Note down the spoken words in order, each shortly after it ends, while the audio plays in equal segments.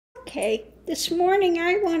Okay, this morning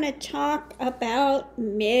I want to talk about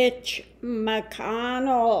Mitch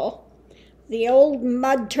McConnell, the old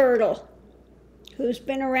mud turtle who's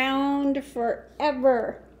been around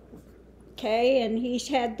forever. Okay, and he's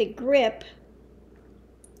had the grip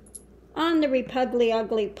on the Republic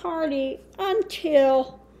Ugly Party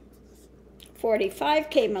until 45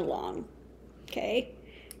 came along. Okay,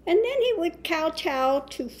 and then he would kowtow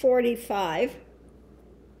to 45.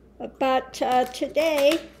 But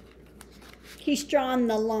today, he's drawn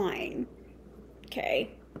the line,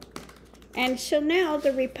 okay? And so now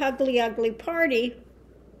the Republic Ugly Party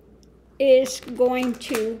is going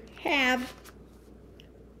to have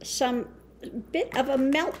some bit of a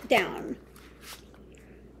meltdown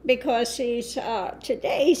because he's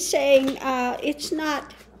today saying it's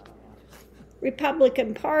not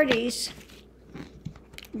Republican Party's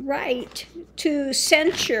right to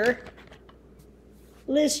censure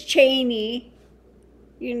Liz Cheney,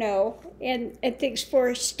 you know, and things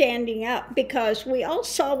for standing up, because we all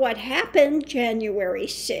saw what happened January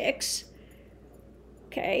 6th.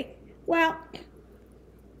 Okay, well,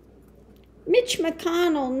 Mitch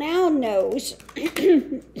McConnell now knows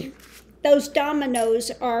those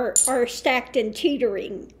dominoes are stacked and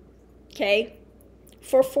teetering, okay,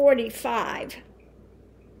 for 45.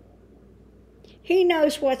 He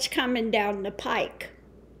knows what's coming down the pike,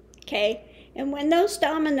 okay? And when those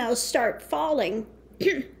dominoes start falling,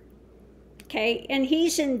 okay, and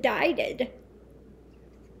he's indicted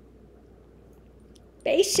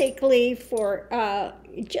basically for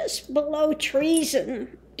just below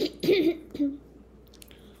treason,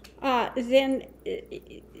 then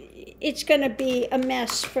it's going to be a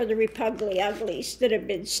mess for the Republic Uglies that have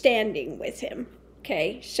been standing with him.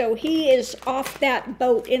 Okay, so he is off that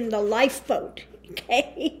boat in the lifeboat.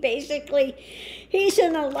 Okay, basically, he's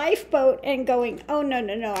in a lifeboat and going, oh,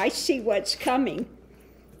 no, I see what's coming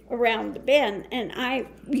around the bend, and I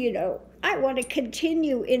want to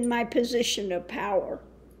continue in my position of power.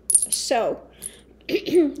 So,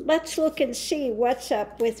 let's look and see what's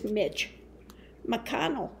up with Mitch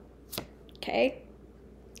McConnell, okay?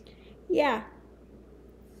 Yeah,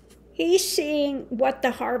 he's seeing what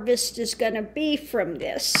the harvest is going to be from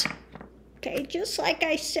this, okay? Just like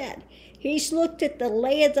I said. He's looked at the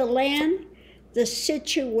lay of the land, the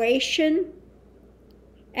situation,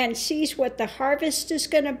 and sees what the harvest is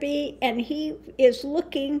going to be, and he is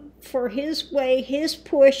looking for his way, his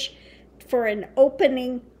push for an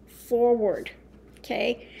opening forward,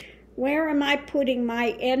 okay? Where am I putting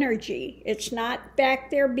my energy? It's not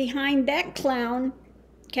back there behind that clown,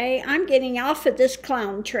 okay? I'm getting off of this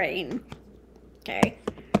clown train, okay?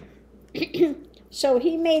 So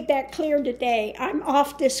he made that clear today. I'm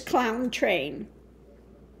off this clown train.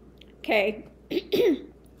 Okay.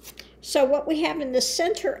 So what we have in the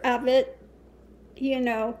center of it, you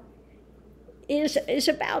know, is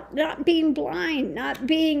about not being blind, not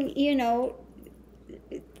being, you know,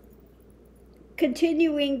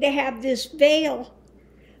 continuing to have this veil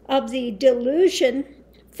of the delusion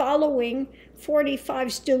following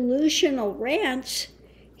 45's delusional rants.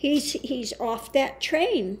 He's off that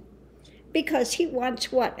train. Because he wants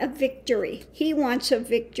what? A victory. He wants a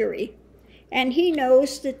victory. And he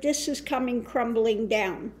knows that this is coming crumbling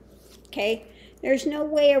down. Okay? There's no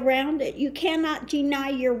way around it. You cannot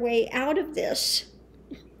deny your way out of this.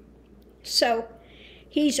 So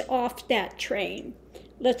he's off that train.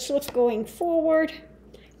 Let's look going forward.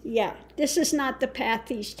 Yeah, this is not the path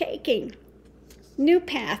he's taking. New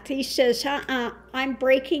path. He says, I'm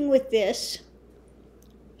breaking with this.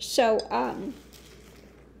 So,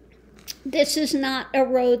 this is not a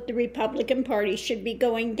road the Republican Party should be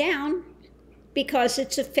going down because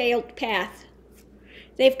it's a failed path.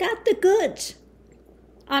 They've got the goods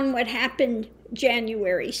on what happened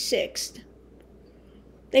January 6th.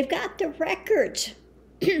 They've got the records,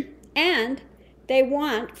 and they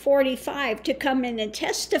want 45 to come in and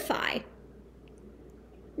testify.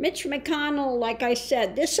 Mitch McConnell, like I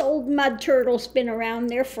said, this old mud turtle's been around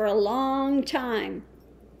there for a long time,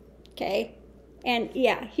 okay? And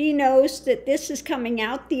yeah, he knows that this is coming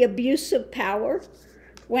out, the abuse of power,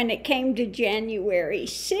 when it came to January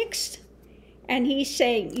 6th. And he's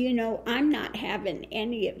saying, you know, I'm not having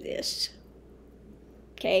any of this.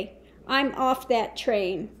 Okay, I'm off that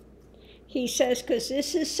train. He says, because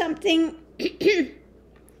this is something,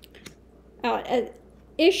 an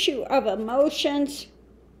issue of emotions.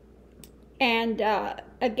 And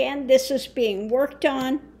again, this is being worked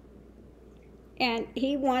on. And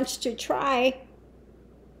he wants to try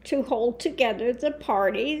to hold together the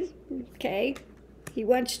party, okay? He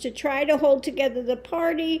wants to try to hold together the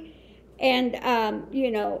party and, you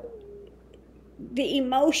know, the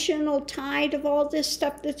emotional tide of all this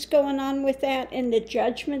stuff that's going on with that and the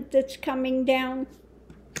judgment that's coming down.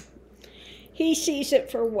 He sees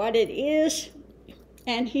it for what it is,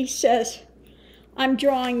 and he says, I'm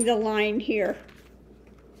drawing the line here.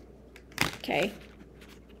 Okay.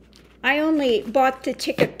 I only bought the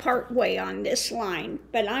ticket part way on this line,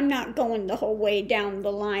 but I'm not going the whole way down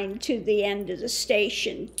the line to the end of the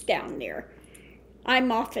station down there.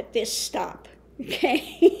 I'm off at this stop.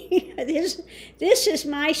 Okay. This is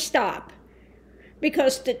my stop,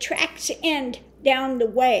 because the tracks end down the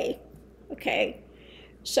way. Okay.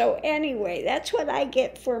 So anyway, that's what I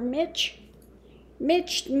get for Mitch.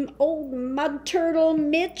 Mitch, old mud turtle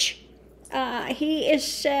Mitch. He has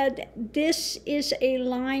said, this is a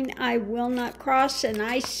line I will not cross, and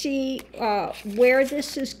I see where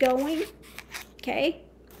this is going. Okay.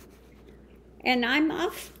 And I'm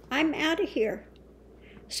off. I'm out of here.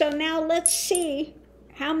 So now let's see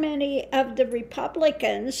how many of the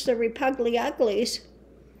Republicans, the Repugly Uglies,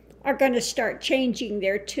 are going to start changing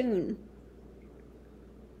their tune.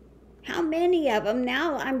 How many of them?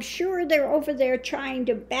 Now I'm sure they're over there trying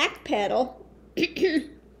to backpedal.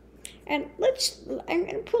 And I'm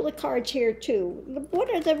going to pull the cards here too. What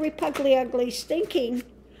are the Repugly Uglies thinking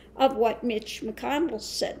of what Mitch McConnell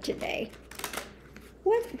said today?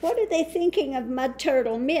 What are they thinking of Mud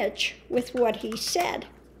Turtle Mitch with what he said?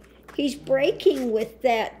 He's breaking with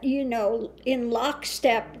that, you know, in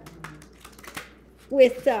lockstep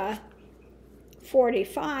with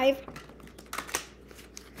 45.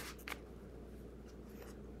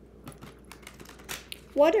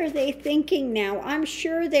 What are they thinking now? I'm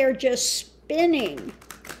sure they're just spinning.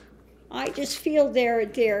 I just feel they're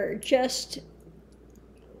just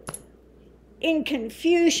in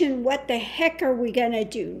confusion. What the heck are we going to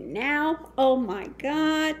do now? Oh my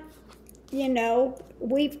God. You know,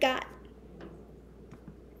 we've got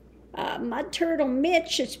Mud Turtle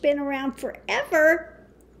Mitch that's been around forever,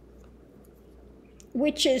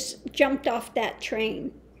 which has jumped off that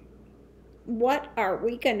train. What are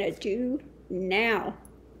we going to do now?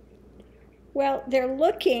 Well, they're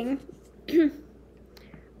looking,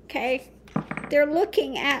 okay, they're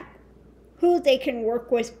looking at who they can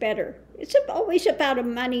work with better. It's always about a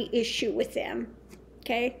money issue with them,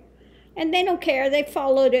 okay? And they don't care. They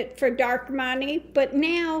followed it for dark money, but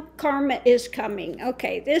now karma is coming.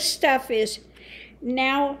 Okay, this stuff is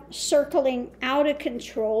now circling out of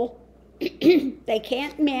control. They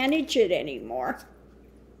can't manage it anymore.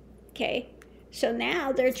 Okay, so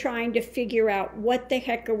now they're trying to figure out what the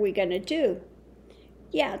heck are we going to do.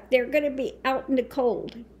 Yeah, they're going to be out in the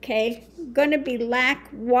cold, okay? Going to be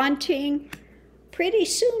wanting. Pretty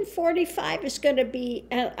soon 45 is going to be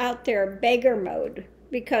out there beggar mode,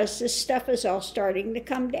 because this stuff is all starting to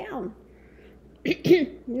come down.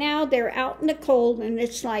 Now they're out in the cold, and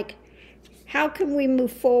it's like, how can we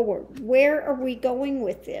move forward? Where are we going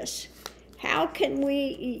with this? How can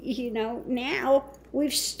we, you know, now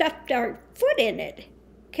we've stuffed our foot in it,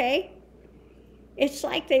 okay? It's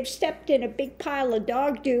like they've stepped in a big pile of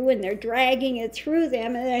dog doo, and they're dragging it through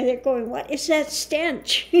them, and they're going, what is that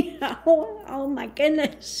stench? You know? Oh my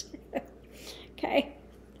goodness. Okay.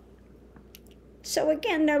 So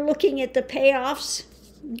again, they're looking at the payoffs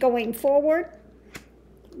going forward,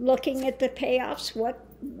 looking at the payoffs,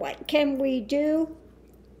 what can we do,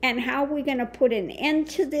 and how are we going to put an end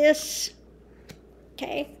to this,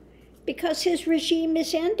 okay? Because his regime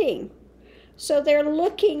is ending. So they're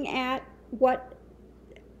looking at what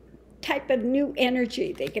type of new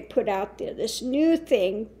energy they can put out there, this new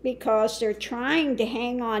thing, because they're trying to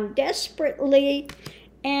hang on desperately,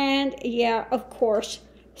 and yeah, of course,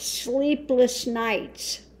 sleepless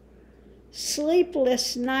nights,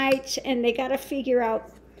 and they got to figure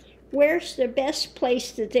out where's the best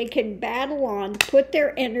place that they can battle on, put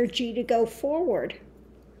their energy to go forward.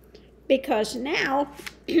 Because now,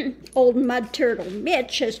 old Mud Turtle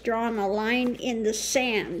Mitch has drawn a line in the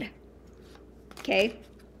sand. Okay?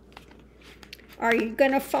 Are you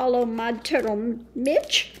going to follow Mud Turtle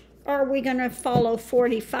Mitch, or are we going to follow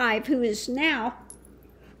 45, who is now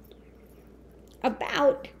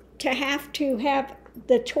about to have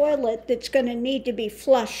the toilet that's going to need to be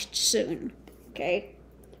flushed soon? Okay?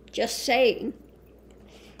 Just saying.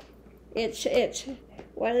 It's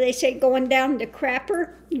what do they say, going down the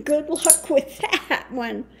crapper? Good luck with that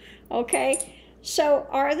one, okay? So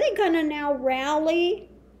are they going to now rally?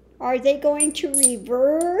 Are they going to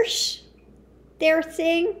reverse their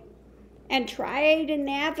thing and try to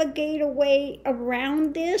navigate a way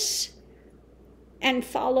around this and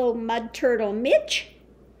follow Mud Turtle Mitch?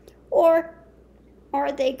 Or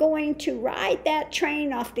are they going to ride that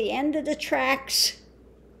train off the end of the tracks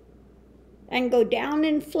and go down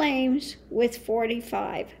in flames with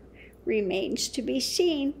 45. Remains to be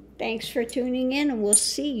seen. Thanks for tuning in, and we'll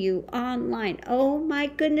see you online. Oh my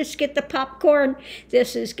goodness, get the popcorn.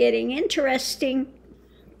 This is getting interesting.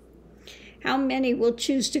 How many will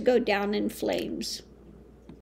choose to go down in flames?